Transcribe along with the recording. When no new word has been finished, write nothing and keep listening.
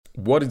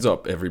What is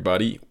up,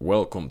 everybody?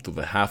 Welcome to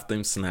the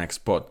Halftime Snacks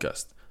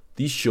podcast.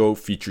 This show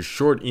features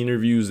short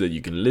interviews that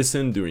you can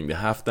listen during the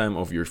halftime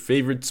of your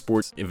favorite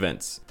sports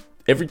events.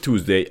 Every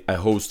Tuesday, I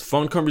host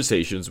fun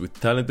conversations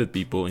with talented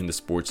people in the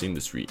sports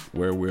industry,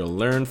 where we'll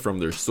learn from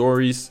their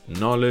stories,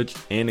 knowledge,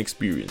 and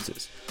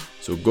experiences.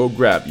 So go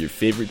grab your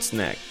favorite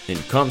snack and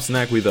come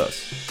snack with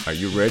us. Are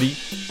you ready?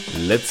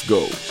 Let's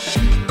go!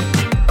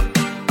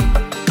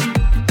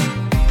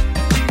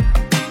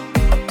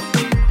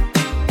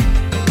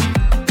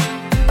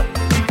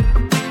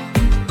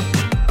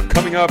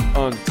 Coming up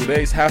on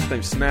today's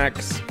Halftime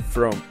Snacks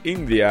from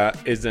India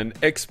is an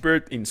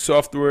expert in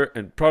software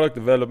and product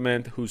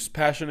development who's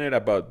passionate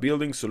about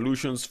building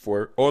solutions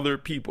for other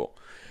people.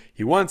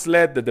 He once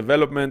led the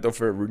development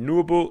of a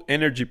renewable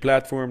energy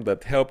platform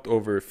that helped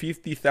over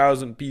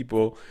 50,000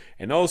 people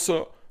and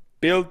also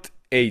built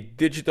a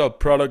digital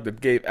product that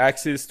gave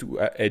access to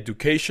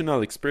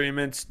educational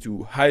experiments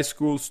to high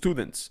school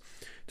students.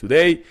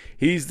 Today,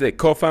 he's the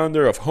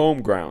co-founder of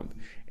Homeground,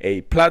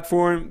 a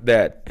platform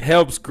that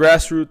helps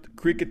grassroots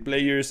cricket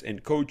players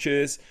and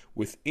coaches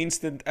with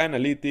instant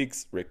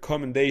analytics,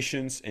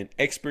 recommendations, and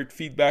expert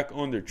feedback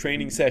on their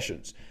training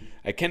sessions.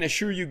 I can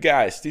assure you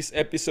guys this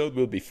episode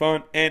will be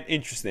fun and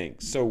interesting.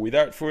 So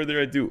without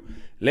further ado,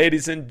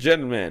 ladies and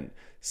gentlemen,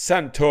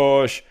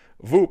 Santosh,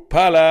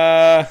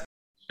 Vuppala.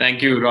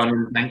 Thank you,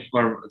 Ron.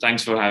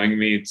 Thanks for having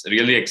me. It's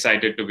really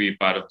excited to be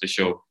part of the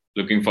show.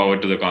 Looking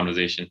forward to the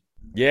conversation.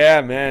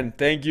 Yeah, man.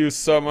 Thank you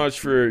so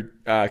much for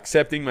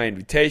accepting my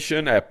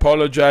invitation. I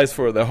apologize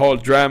for the whole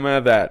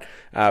drama that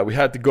we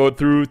had to go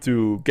through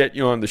to get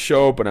you on the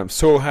show, but I'm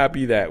so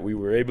happy that we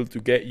were able to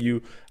get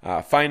you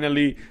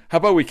finally. How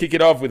about we kick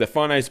it off with a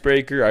fun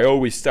icebreaker? I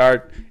always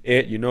start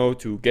it,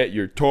 to get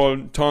your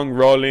tongue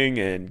rolling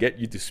and get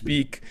you to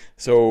speak.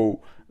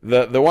 So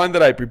the one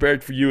that I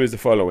prepared for you is the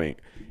following.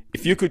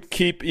 If you could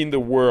keep in the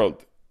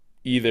world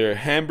either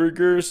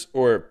hamburgers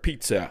or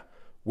pizza,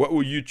 what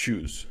would you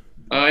choose?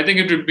 I think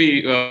it would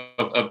be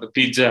a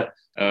pizza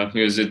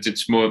because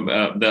it's more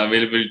the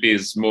availability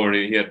is more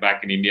here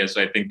back in India.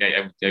 So I think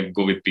I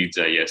go with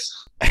pizza. Yes.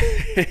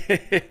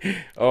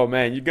 Oh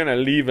man, you're gonna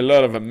leave a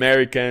lot of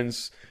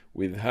Americans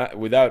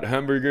without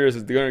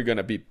hamburgers. They're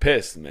gonna be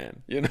pissed,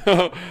 man.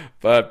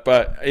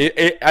 But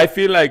I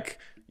feel like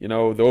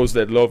those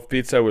that love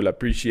pizza will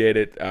appreciate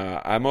it.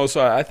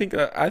 I think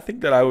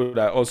that I would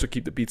also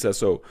keep the pizza.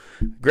 So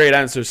great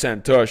answer,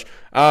 Santosh.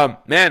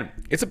 Man,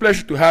 it's a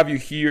pleasure to have you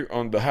here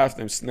on the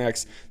Halftime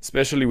Snacks,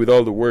 especially with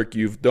all the work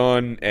you've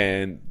done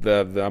and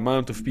the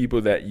amount of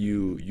people that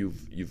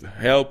you've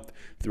helped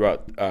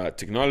throughout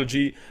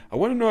technology. I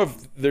want to know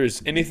if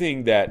there's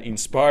anything that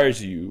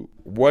inspires you.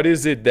 What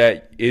is it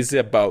that is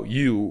about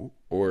you,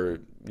 or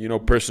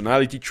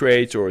personality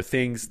traits or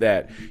things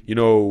that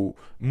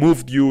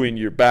moved you in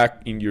your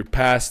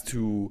past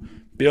to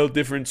build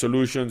different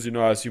solutions,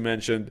 as you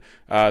mentioned,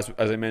 as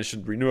I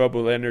mentioned,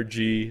 renewable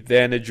energy,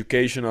 then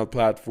educational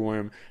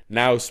platform,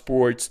 now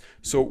sports.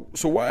 So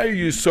why are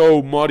you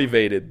so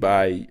motivated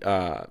by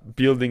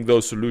building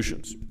those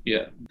solutions?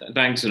 Yeah,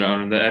 thanks,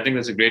 Ron. I think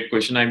that's a great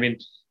question. I mean,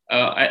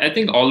 I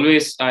think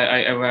always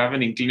I have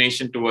an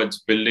inclination towards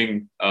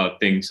building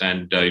things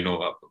and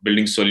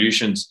building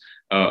solutions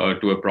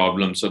to a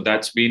problem. So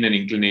that's been an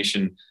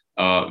inclination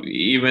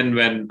even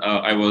when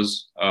I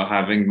was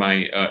having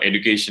my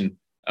education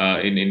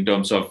in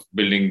terms of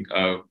building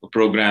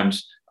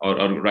programs or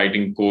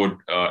writing code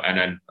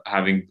and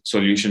having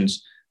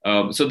solutions.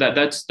 So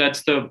that's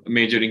the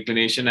major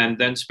inclination. And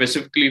then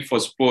specifically for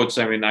sports,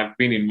 I mean, I've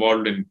been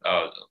involved in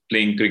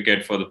playing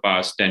cricket for the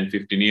past 10,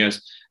 15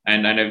 years.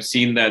 And I've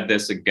seen that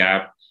there's a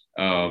gap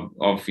of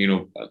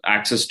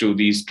access to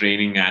these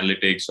training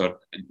analytics or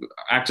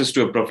access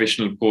to a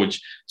professional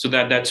coach. So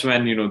that's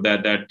when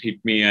that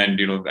hit me, and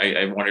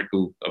I wanted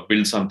to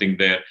build something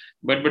there.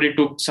 But it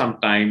took some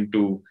time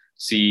to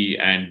see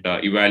and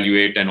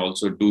evaluate and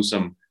also do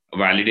some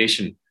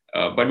validation.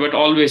 But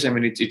always, I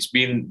mean, it's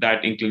been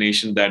that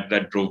inclination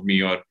that drove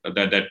me, or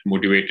that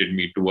motivated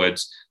me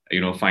towards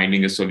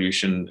finding a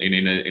solution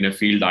in a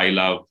field I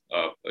love,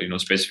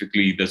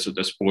 specifically the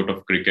sport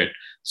of cricket.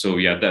 So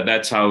yeah,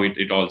 that's how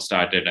it all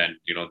started, and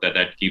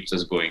that keeps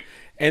us going.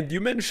 And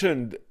you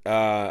mentioned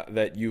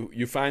that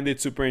you find it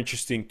super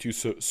interesting to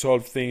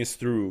solve things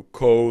through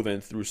code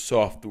and through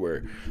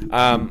software.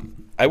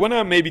 I want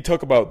to maybe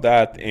talk about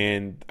that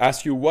and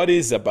ask you, what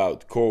is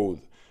about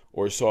code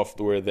or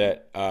software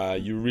that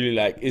you really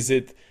like? Is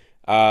it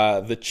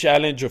the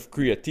challenge of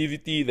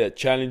creativity that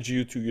challenge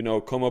you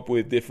to come up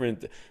with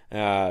different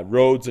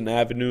roads and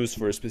avenues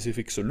for a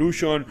specific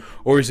solution,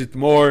 or is it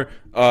more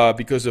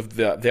because of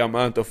the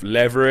amount of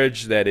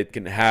leverage that it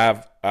can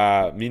have,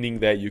 meaning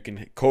that you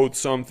can code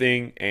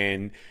something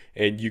and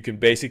you can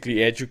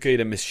basically educate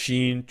a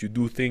machine to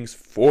do things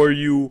for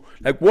you?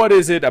 Like, what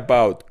is it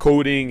about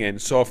coding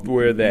and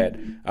software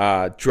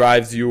that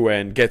drives you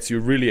and gets you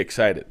really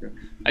excited?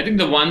 I think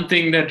the one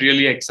thing that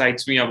really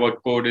excites me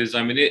about code is,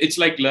 I mean, it's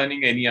like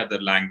learning any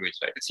other language,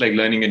 right? It's like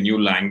learning a new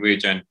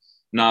language, and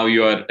now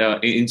you are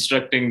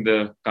instructing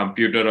the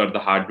computer or the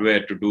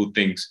hardware to do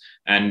things,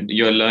 and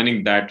you're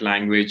learning that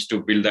language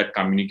to build that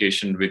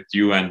communication with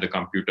you and the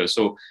computer.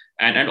 So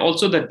and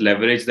also that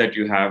leverage that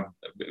you have,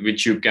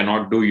 which you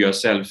cannot do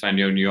yourself, and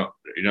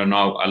you're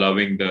now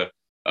allowing the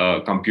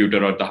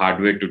computer or the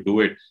hardware to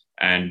do it.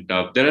 And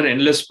there are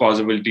endless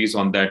possibilities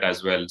on that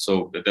as well.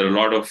 So there are a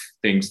lot of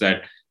things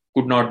that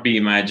could not be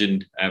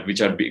imagined,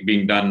 which are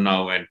being done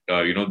now. And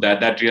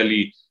that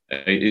really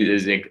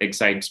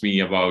excites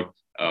me about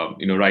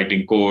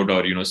writing code,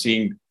 or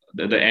seeing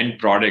the end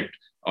product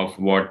of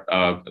what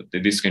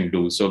this can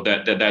do. So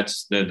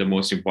that's the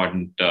most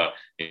important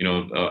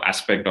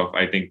aspect of,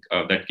 I think,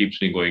 that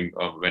keeps me going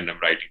when I'm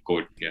writing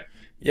code. Yeah.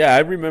 Yeah, I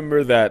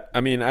remember that. I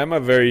mean, I'm a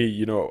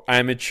very,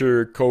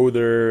 amateur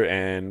coder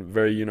and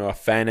very, a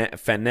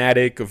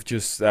fanatic of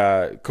just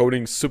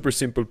coding super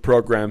simple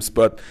programs.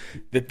 But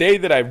the day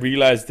that I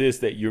realized this,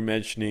 that you're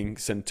mentioning,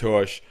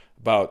 Santosh,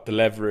 about the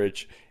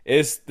leverage,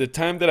 is the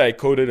time that I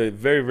coded a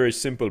very, very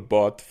simple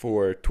bot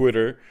for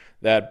Twitter.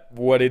 That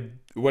what it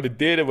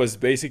did, it was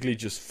basically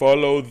just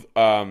followed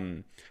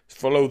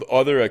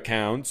other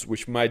accounts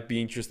which might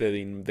be interested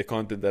in the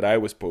content that I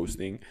was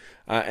posting,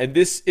 and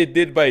this it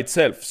did by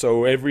itself.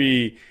 So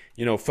every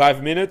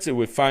 5 minutes, it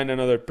would find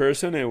another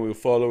person and we'll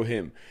follow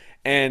him.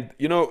 And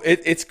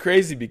it's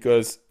crazy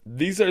because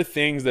these are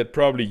things that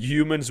probably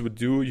humans would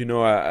do.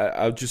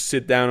 I'll just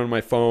sit down on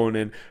my phone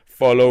and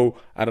follow,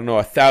 I don't know,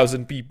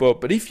 1,000 people.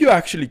 But if you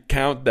actually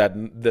count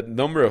that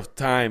number of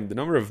time, the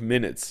number of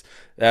minutes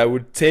that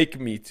would take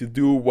me to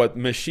do what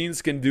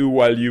machines can do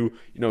while you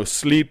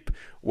sleep,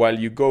 while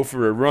you go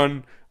for a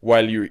run,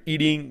 while you're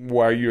eating,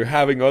 while you're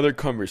having other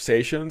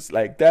conversations,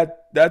 like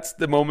that's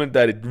the moment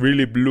that it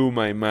really blew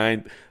my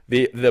mind.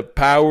 The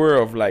power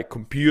of like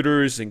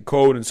computers and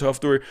code and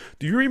software.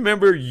 Do you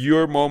remember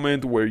your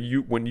moment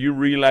when you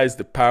realized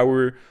the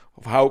power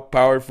of how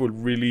powerful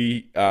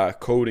really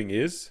coding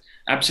is?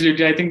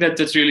 Absolutely, I think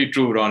that's really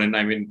true, Ron. And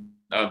I mean,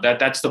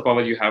 that's the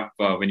power you have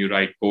when you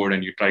write code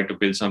and you try to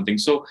build something.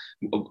 So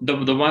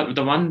the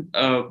one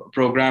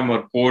program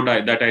or code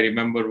that I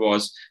remember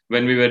was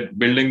when we were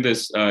building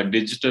this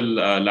digital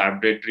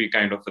laboratory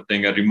kind of a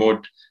thing, a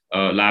remote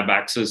lab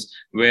access,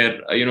 where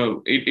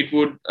it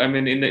would, I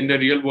mean, in the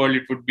real world,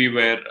 it would be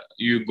where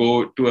you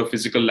go to a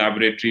physical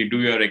laboratory, do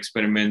your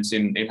experiments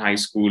in high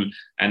school,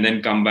 and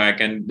then come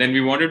back. And then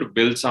we wanted to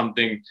build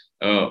something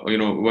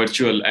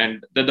virtual.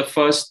 And the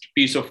first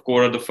piece of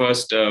code, or the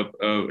first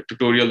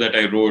tutorial that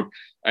I wrote,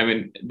 I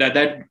mean,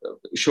 that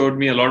showed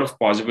me a lot of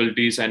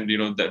possibilities. And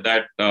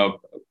that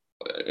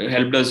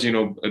helped us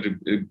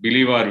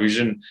believe our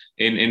vision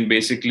in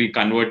basically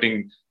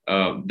converting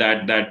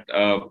that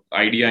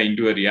idea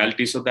into a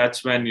reality. So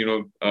that's when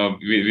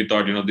we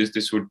thought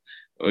this would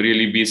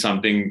really be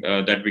something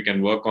that we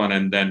can work on.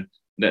 And then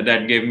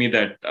that gave me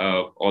that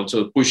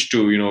also push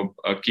to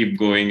keep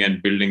going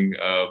and building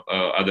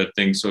other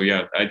things. So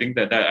yeah, I think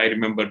that I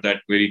remember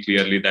that very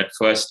clearly, that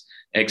first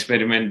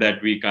experiment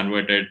that we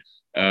converted,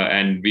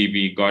 and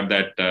we got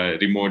that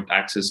remote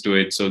access to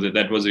it. So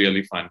that was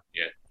really fun.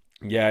 Yeah.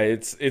 Yeah,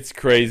 it's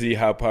crazy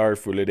how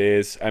powerful it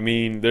is. I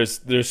mean,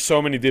 there's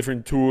so many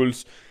different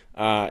tools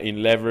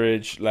in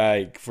leverage.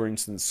 Like for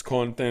instance,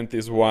 content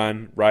is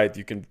one, right?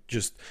 You can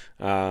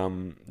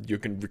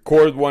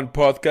record one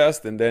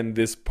podcast, and then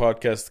this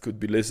podcast could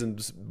be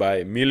listened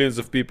by millions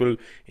of people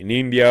in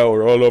India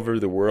or all over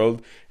the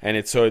world. And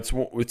it's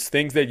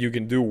things that you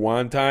can do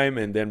one time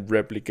and then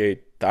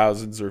replicate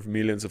thousands or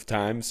millions of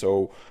times.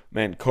 So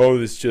man,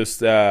 code is just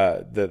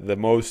the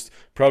most,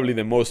 probably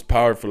the most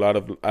powerful out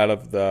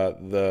of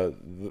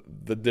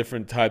the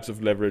different types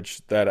of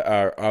leverage that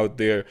are out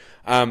there.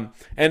 And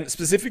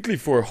specifically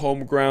for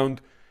home ground,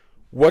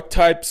 what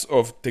types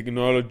of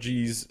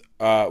technologies?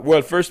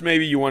 Well, first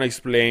maybe you want to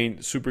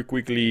explain super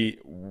quickly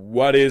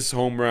what is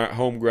home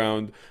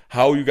ground,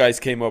 how you guys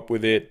came up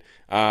with it,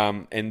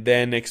 and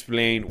then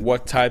explain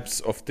what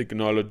types of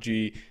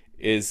technology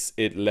is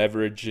it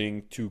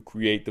leveraging to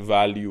create the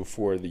value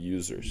for the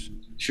users.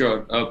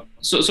 Sure.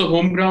 So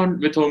Homeground,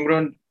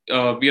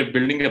 we are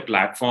building a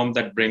platform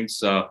that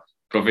brings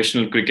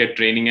professional cricket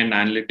training and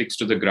analytics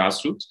to the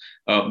grassroots.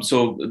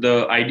 So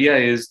the idea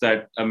is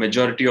that a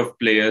majority of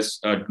players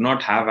do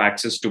not have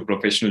access to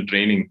professional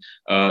training.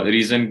 The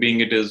reason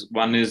being,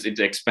 it's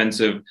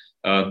expensive.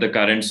 The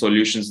current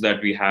solutions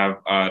that we have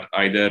are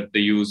either they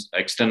use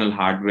external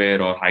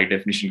hardware or high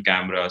definition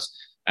cameras,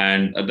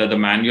 and the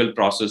manual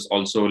process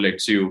also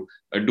lets you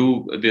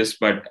do this,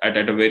 but at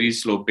a very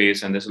slow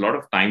pace, and there's a lot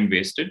of time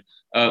wasted.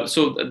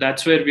 So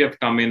that's where we have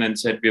come in and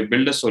said we have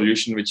built a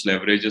solution which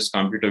leverages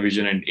computer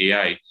vision and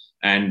AI.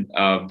 And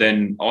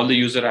then all the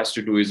user has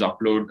to do is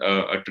upload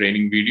a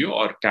training video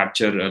or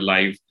capture a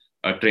live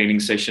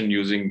training session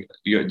using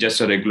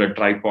just a regular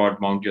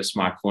tripod, mount your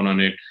smartphone on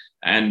it.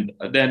 And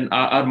then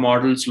our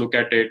models look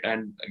at it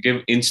and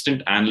give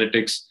instant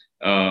analytics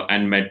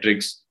and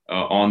metrics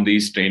on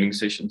these training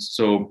sessions.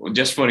 So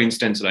just for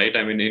instance, right,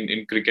 I mean,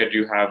 in cricket,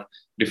 you have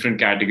different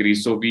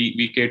categories. So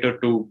we cater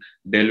to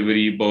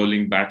delivery,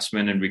 bowling,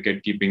 batsman, and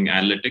wicket keeping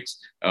analytics.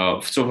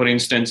 So for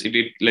instance,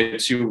 it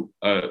lets you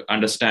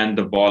understand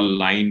the ball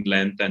line,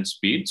 length, and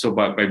speed. So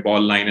by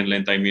ball line and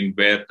length, I mean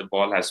where the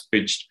ball has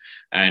pitched,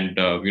 and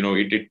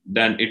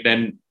it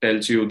then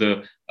tells you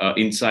the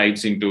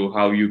insights into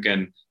how you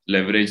can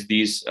leverage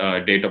these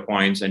data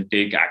points and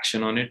take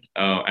action on it.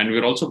 And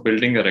we're also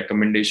building a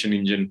recommendation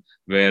engine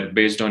where,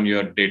 based on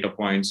your data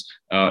points,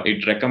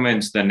 it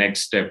recommends the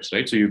next steps,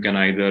 right? So you can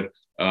either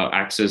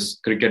access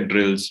cricket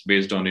drills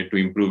based on it to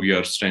improve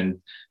your strength,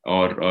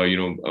 or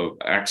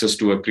access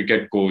to a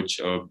cricket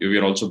coach.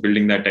 We're also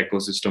building that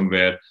ecosystem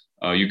where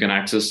you can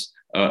access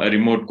a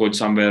remote coach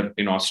somewhere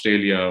in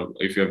Australia.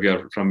 If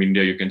you're from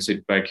India, you can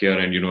sit back here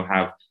and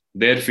have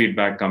their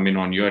feedback come in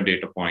on your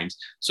data points.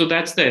 So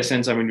that's the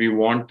essence. I mean, we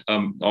want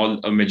all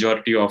a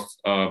majority of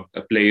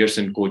players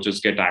and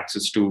coaches get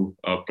access to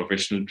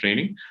professional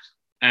training.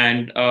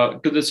 And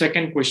to the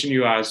second question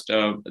you asked,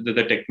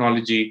 the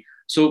technology.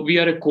 So we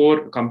are a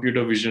core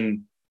computer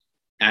vision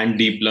and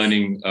deep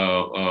learning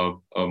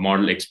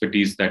model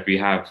expertise that we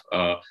have,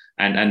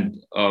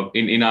 and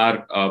in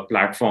our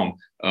platform.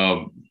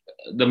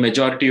 The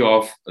majority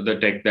of the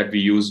tech that we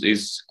use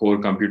is core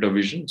computer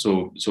vision.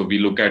 So we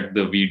look at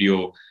the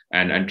video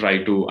and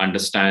try to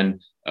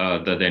understand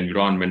the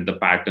environment, the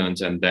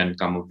patterns, and then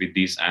come up with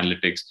these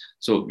analytics.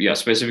 So yeah,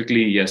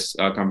 specifically, yes,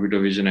 computer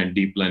vision and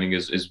deep learning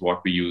is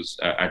what we use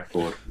at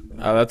core.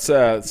 That's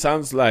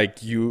sounds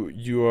like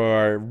you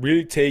are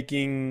really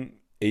taking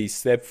a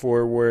step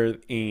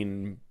forward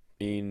in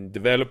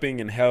developing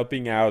and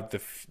helping out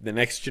the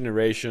next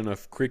generation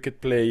of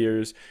cricket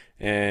players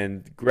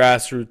and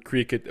grassroots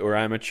cricket or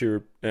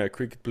amateur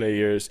cricket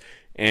players.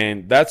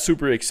 And that's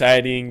super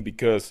exciting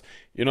because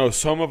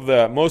some of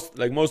the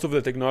most of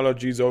the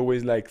technologies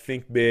always like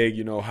think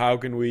big. How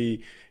can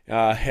we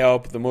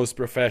help the most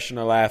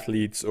professional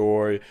athletes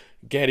or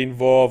get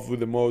involved with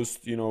the most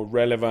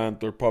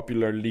relevant or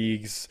popular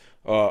leagues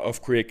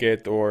of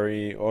cricket or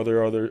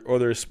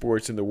other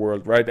sports in the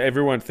world, right?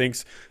 Everyone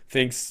thinks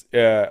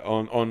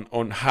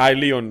on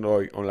highly on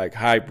like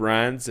high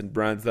brands and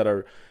brands that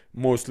are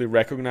mostly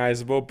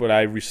recognizable, but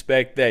I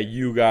respect that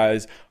you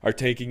guys are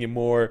taking a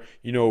more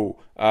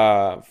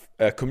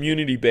a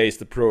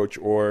community-based approach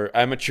or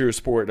amateur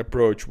sport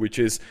approach, which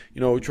is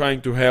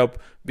trying to help,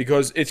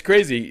 because it's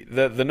crazy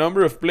the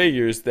number of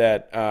players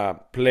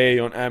that play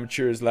on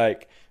amateurs,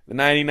 like the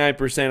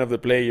 99% of the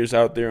players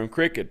out there in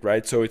cricket,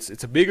 right? So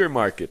it's a bigger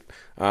market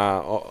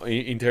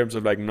in terms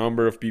of like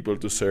number of people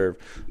to serve.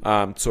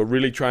 So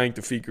really trying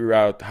to figure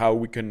out how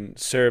we can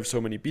serve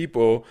so many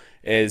people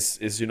is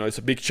it's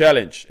a big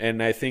challenge,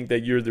 and I think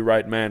that you're the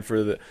right man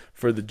for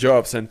the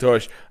job,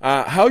 Santosh.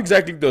 How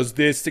exactly does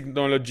this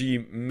technology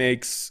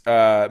makes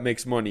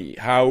money?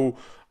 How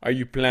are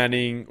you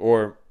planning,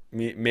 or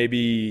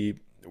maybe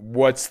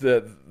what's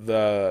the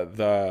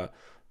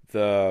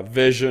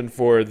vision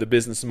for the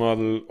business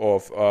model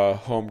of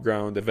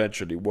Homeground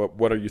eventually?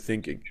 What are you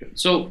thinking?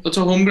 So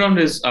Homeground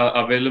is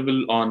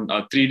available on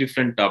three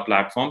different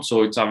platforms.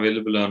 So it's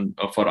available on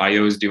for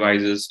iOS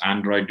devices,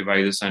 Android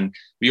devices, and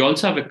we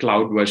also have a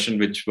cloud version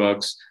which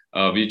works,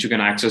 which you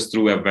can access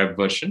through a web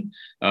version.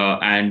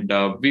 And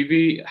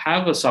we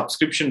have a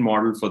subscription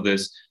model for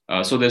this.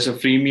 So there's a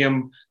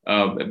freemium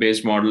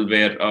based model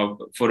where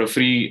for a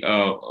free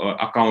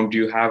account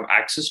you have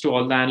access to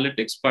all the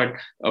analytics, but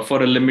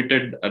for a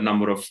limited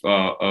number of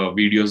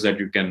videos that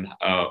you can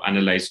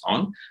analyze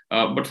on.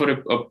 But for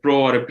a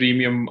pro or a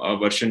premium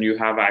version, you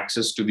have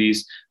access to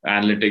these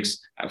analytics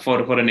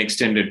for an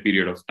extended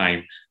period of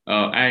time.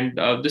 And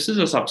this is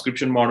a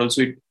subscription model.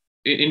 So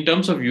in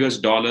terms of US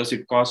dollars,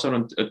 it costs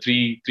around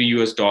three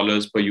US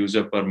dollars per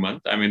user per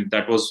month. I mean,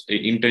 that was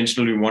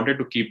intentional. We wanted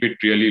to keep it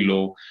really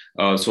low,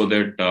 so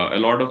that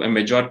a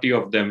majority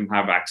of them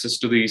have access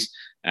to these.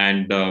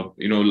 And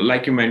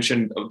like you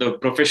mentioned, the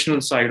professional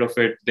side of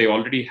it, they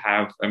already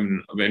have. I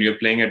mean, when you're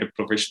playing at a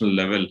professional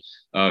level,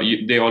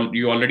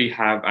 you already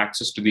have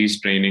access to these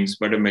trainings.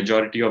 But a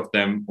majority of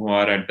them who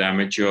are at the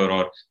amateur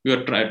or who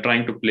are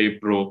trying to play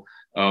pro,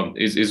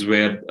 is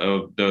where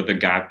the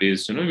gap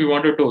is. We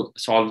wanted to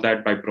solve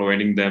that by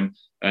providing them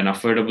an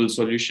affordable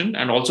solution,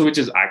 and also which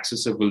is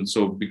accessible.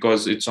 So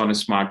because it's on a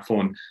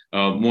smartphone,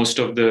 most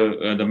of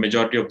the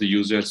majority of the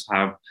users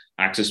have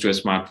access to a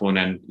smartphone,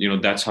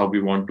 and that's how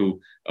we want to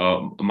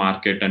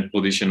market and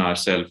position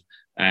ourselves.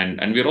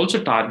 And we're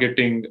also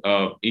targeting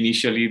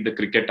initially the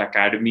cricket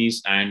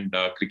academies and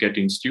cricket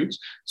institutes.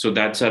 So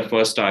that's our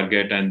first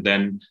target, and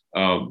then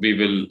we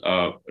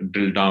will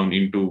drill down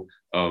into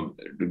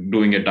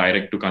doing a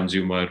direct to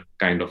consumer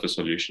kind of a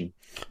solution.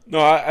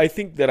 No, I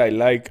think that I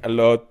like a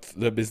lot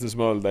the business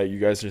model that you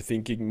guys are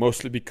thinking,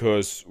 mostly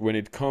because when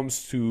it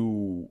comes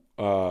to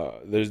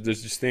there's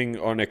this thing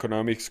on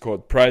economics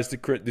called price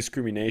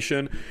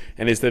discrimination,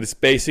 and it's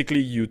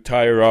basically you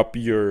tire up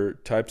your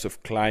types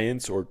of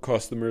clients or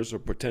customers or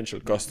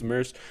potential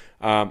customers,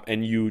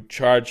 and you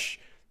charge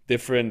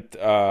different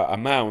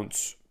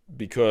amounts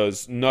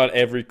because not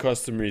every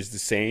customer is the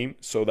same.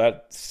 So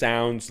that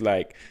sounds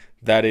like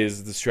that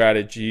is the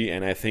strategy,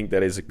 and I think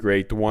that is a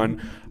great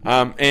one.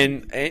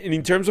 And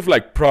in terms of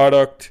like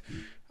product,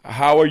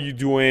 how are you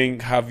doing?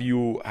 Have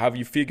you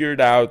figured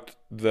out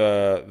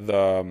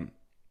the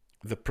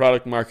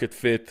product market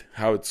fit,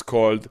 how it's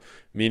called,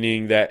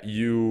 meaning that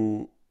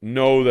you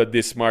know that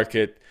this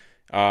market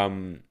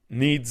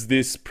needs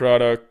this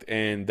product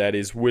and that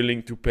is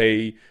willing to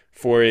pay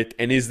for it?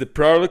 And is the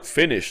product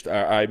finished?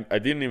 I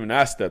didn't even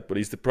ask that, but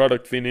is the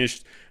product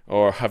finished,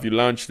 or have you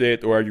launched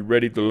it, or are you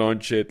ready to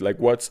launch it? Like,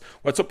 what's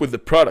up with the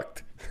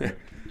product?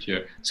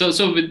 Sure.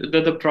 So with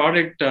the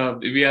product,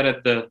 we are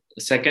at the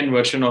second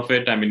version of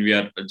it. I mean, we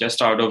are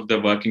just out of the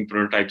working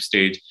prototype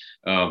stage.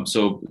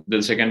 So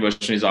the second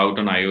version is out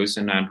on iOS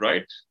and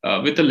Android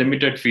with a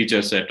limited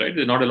feature set, right?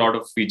 There's not a lot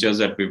of features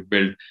that we've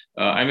built.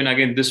 I mean,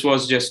 again, this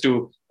was just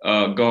to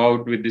go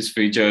out with these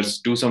features,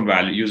 do some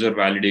user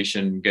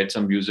validation, get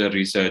some user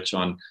research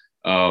on,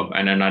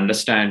 and then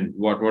understand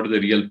what are the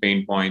real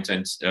pain points,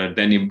 and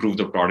then improve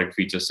the product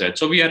feature set.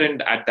 So we are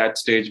at that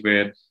stage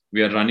where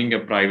we are running a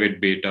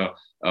private beta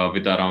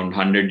with around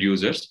 100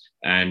 users,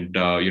 and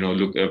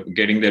look,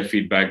 getting their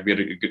feedback.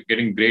 We're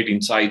getting great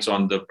insights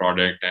on the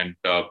product, and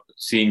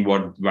seeing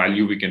what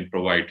value we can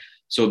provide.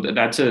 So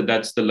that's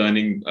the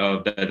learning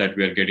that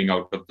we are getting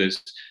out of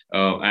this.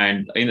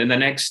 And in the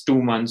next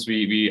 2 months,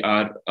 we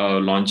are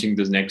launching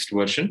this next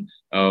version,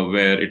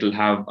 where it'll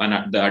have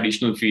the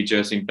additional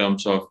features in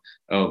terms of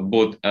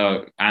both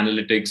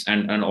analytics,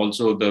 and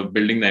also the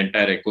building the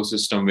entire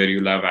ecosystem, where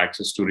you'll have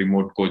access to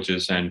remote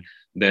coaches, and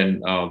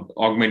then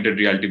augmented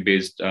reality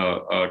based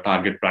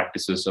target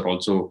practices are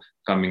also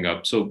coming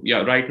up. So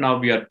yeah, right now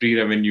we are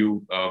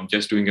pre-revenue,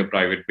 just doing a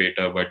private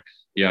beta, but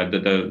yeah, the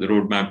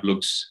roadmap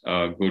looks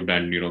good,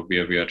 and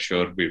we are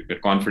sure, we're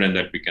confident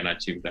that we can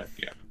achieve that.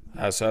 Yeah.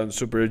 That sounds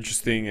super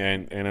interesting,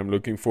 and I'm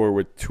looking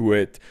forward to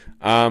it.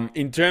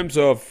 In terms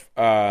of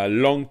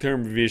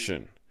long-term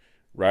vision,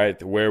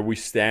 right, where we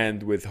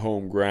stand with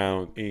home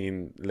ground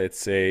in, let's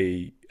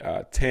say,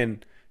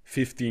 10,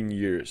 15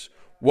 years,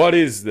 what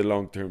is the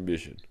long-term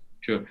vision?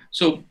 Sure.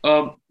 So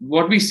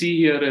what we see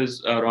here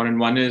is, Ronan,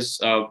 one is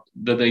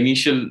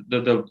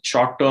the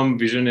short-term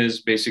vision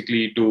is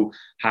basically to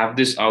have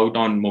this out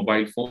on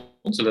mobile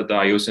phones, so that the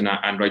iOS and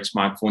Android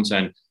smartphones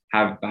and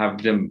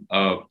have them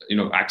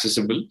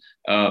accessible.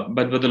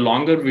 But the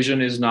longer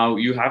vision is, now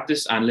you have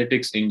this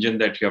analytics engine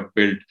that you have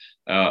built.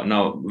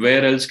 Now,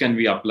 where else can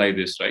we apply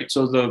this, right?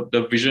 So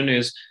the vision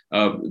is,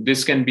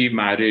 this can be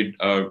married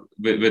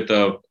with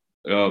a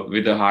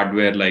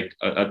hardware like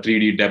a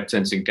 3D depth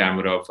sensing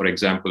camera, for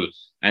example,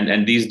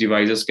 and these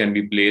devices can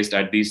be placed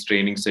at these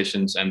training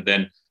sessions, and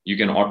then you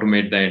can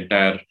automate the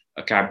entire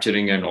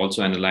capturing and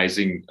also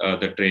analyzing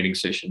the training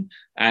session.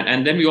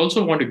 And then we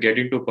also want to get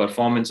into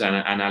performance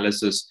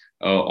analysis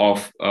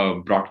of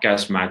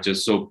broadcast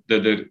matches. So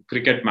the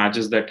cricket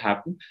matches that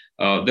happen,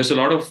 there's a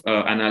lot of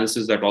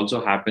analysis that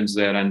also happens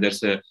there, and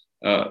there's a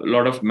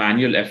lot of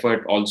manual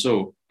effort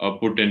also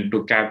put in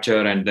to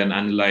capture and then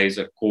analyze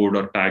a code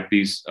or tag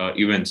these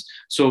events.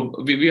 So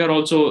we are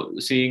also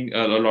seeing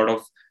a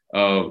lot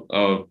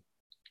of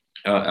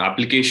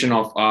application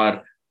of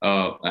our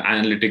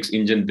analytics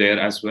engine there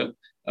as well.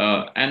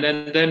 And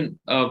then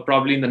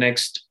probably in the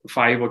next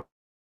 5 or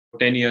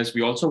 10 years,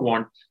 we also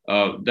want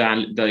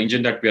the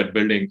engine that we are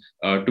building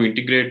to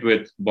integrate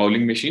with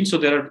bowling machines. So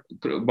there are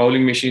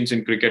bowling machines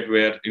in cricket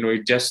where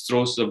it just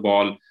throws the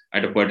ball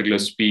at a particular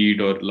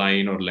speed or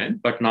line or length.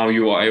 But now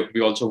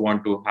we also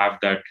want to have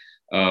that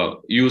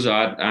use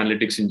our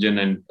analytics engine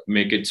and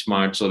make it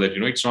smart, so that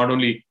it's not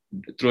only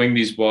throwing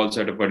these balls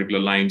at a particular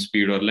line,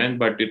 speed or length,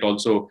 but it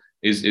also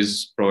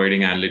is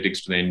providing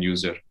analytics to the end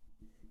user.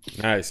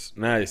 Nice,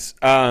 nice.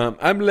 I'm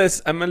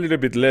a little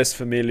bit less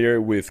familiar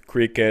with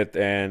cricket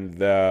and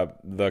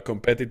the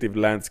competitive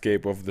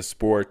landscape of the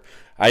sport.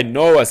 I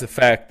know as a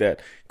fact that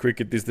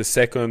cricket is the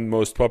second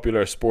most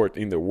popular sport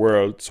in the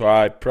world, so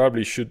I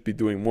probably should be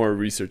doing more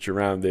research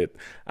around it.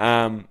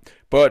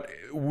 But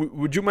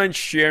would you mind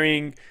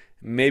sharing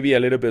maybe a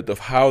little bit of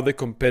how the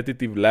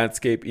competitive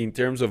landscape in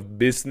terms of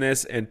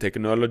business and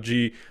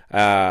technology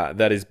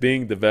that is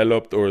being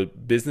developed, or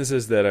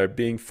businesses that are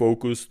being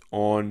focused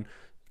on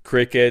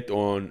cricket,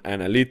 on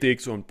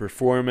analytics, on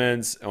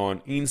performance,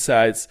 on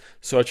insights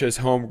such as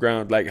home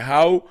ground, like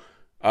how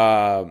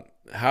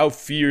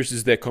fierce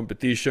is the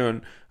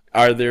competition?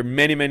 Are there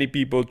many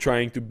people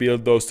trying to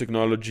build those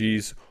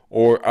technologies,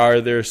 or are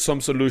there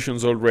some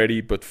solutions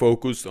already but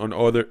focused on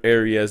other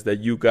areas that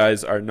you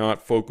guys are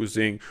not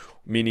focusing,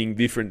 meaning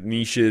different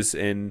niches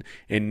and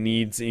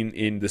needs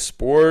in the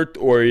sport?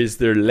 Or is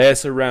there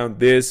less around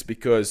this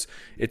because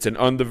it's an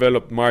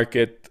undeveloped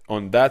market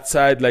on that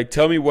side? Like,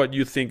 tell me what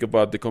you think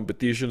about the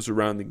competition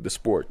surrounding the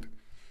sport.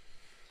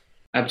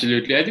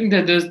 Absolutely. I think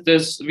that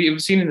there's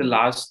we've seen in the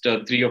last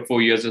 3 or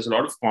 4 years there's a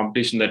lot of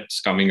competition that's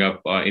coming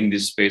up in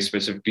this space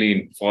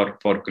specifically for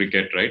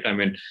cricket, right? I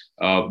mean,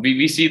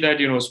 we see that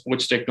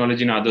sports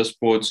technology in other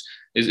sports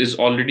is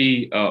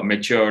already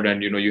matured,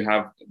 and you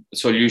have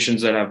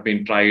solutions that have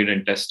been tried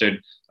and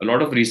tested. A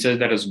lot of research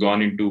that has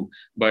gone into,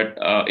 but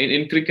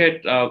in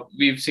cricket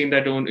we've seen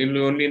that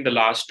only in the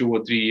last 2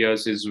 or 3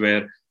 years is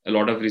where a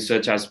lot of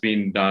research has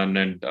been done,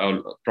 and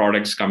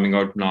products coming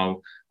out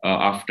now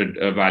after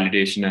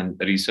validation and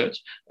research.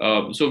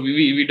 So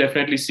we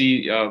definitely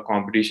see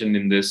competition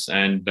in this,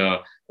 and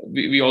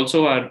we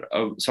also are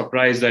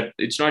surprised that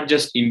it's not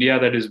just India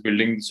that is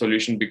building the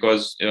solution,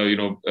 because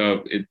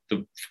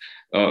the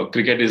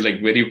cricket is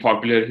like very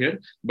popular here,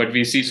 but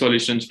we see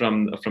solutions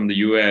from the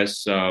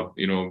US,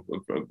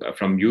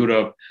 from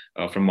Europe,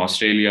 from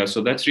Australia.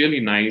 So that's really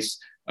nice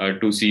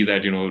to see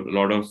that a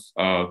lot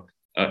of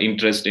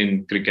interest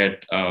in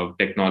cricket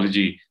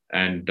technology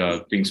and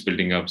things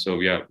building up. So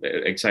we are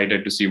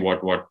excited to see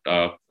what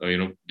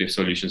the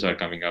solutions are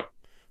coming up.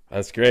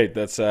 That's great.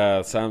 That's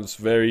sounds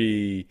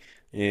very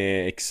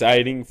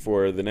exciting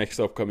for the next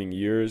upcoming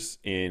years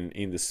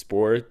in the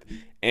sport.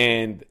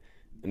 And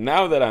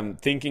now that I'm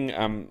thinking,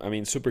 I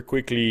mean, super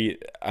quickly,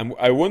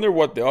 I wonder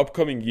what the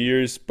upcoming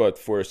years, but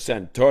for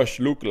Santosh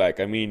look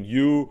like. I mean,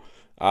 you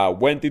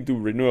went into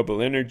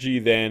renewable energy,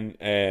 then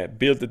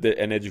built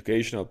an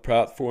educational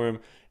platform.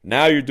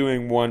 Now you're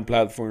doing one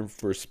platform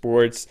for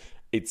sports.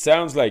 It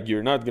sounds like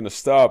you're not gonna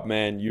stop,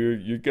 man.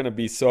 You're gonna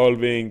be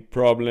solving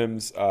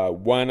problems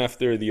one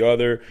after the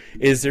other.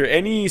 Is there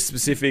any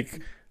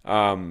specific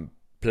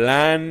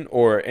plan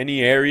or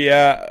any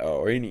area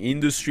or any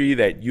industry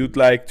that you'd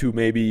like to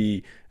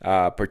maybe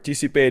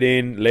participate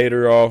in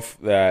later off,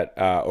 that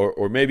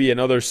or maybe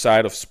another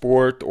side of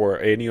sport or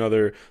any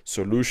other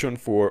solution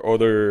for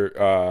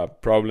other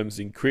problems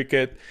in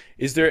cricket?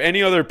 Is there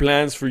any other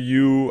plans for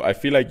you? I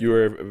feel like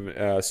you're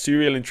a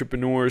serial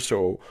entrepreneur,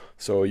 so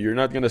you're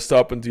not gonna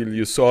stop until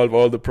you solve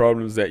all the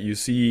problems that you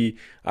see.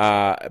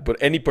 But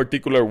any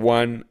particular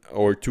one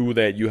or two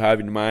that you have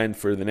in mind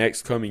for the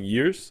next coming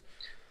years?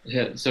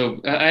 Yeah,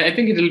 so I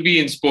think it'll be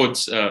in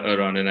sports,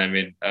 Ronan. I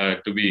mean,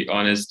 to be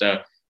honest,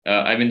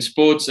 I mean,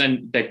 sports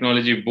and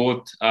technology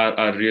both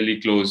are really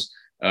close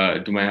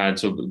to my heart.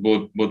 So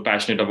both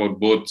passionate about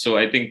both. So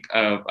I think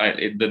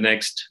the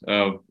next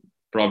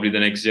probably the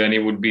next journey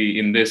would be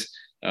in this.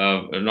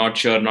 Not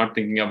sure, not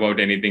thinking about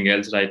anything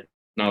else right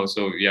now.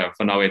 So yeah,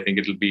 for now I think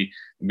it'll be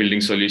building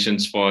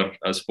solutions for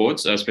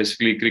sports,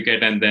 specifically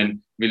cricket, and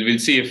then we'll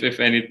see if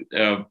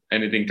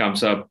anything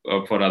comes up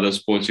for other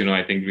sports.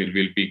 I think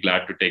we'll be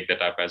glad to take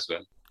that up as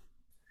well.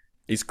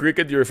 Is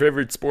cricket your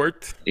favorite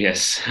sport?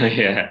 Yes,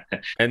 yeah.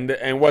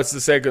 And what's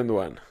the second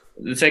one?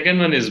 The second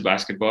one is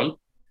basketball.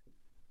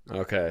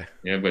 Okay.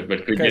 Yeah, but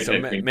Okay, cricket, so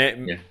I think.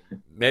 Yeah.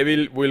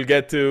 maybe we'll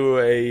get to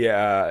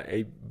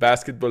a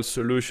basketball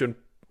solution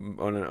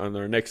on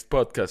our next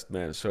podcast,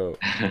 man. So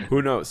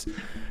who knows?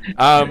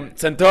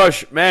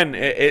 Santosh, man,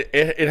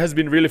 it has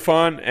been really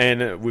fun,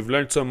 and we've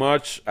learned so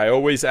much. I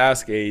always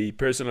ask a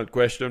personal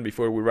question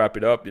before we wrap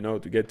it up,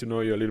 to get to know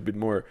you a little bit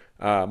more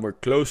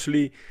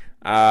closely.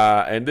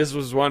 And this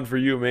was one for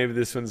you. Maybe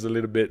this one's a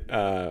little bit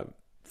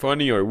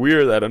funny or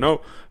weird, I don't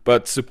know.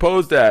 But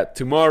suppose that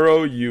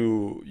tomorrow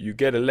you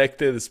get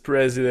elected as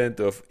president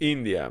of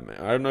India. Man.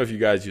 I don't know if you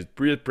guys use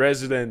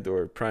president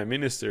or prime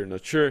minister,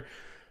 not sure.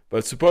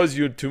 But suppose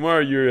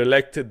tomorrow you're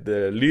elected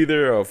the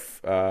leader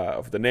of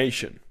the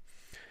nation.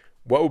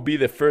 What would be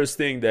the first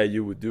thing that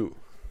you would do?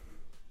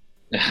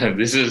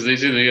 This is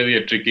really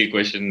a tricky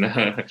question,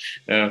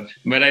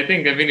 but I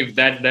think, I mean, if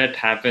that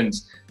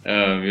happens,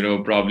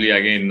 probably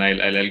again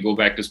I'll go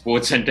back to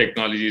sports and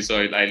technology.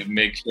 So I'll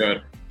make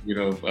sure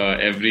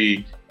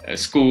every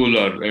school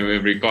or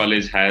every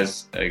college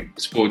has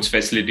sports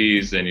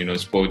facilities and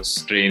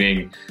sports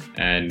training,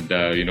 and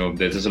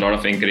there's a lot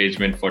of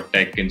encouragement for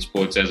tech in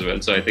sports as well.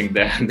 So I think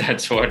that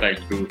that's what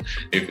I'll do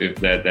if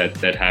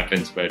that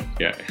happens. But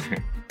yeah.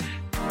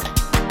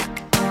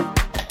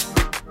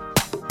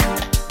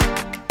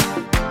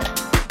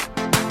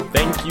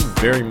 Thank you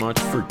very much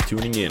for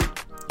tuning in.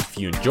 If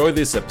you enjoyed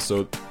this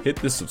episode, hit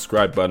the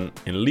subscribe button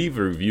and leave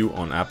a review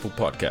on Apple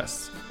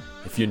Podcasts.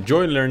 If you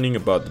enjoy learning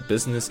about the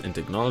business and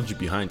technology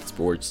behind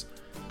sports,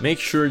 make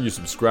sure you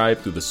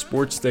subscribe to the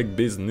Sports Tech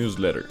Biz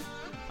newsletter.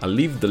 I'll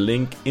leave the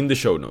link in the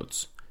show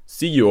notes.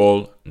 See you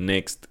all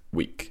next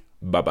week.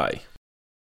 Bye bye.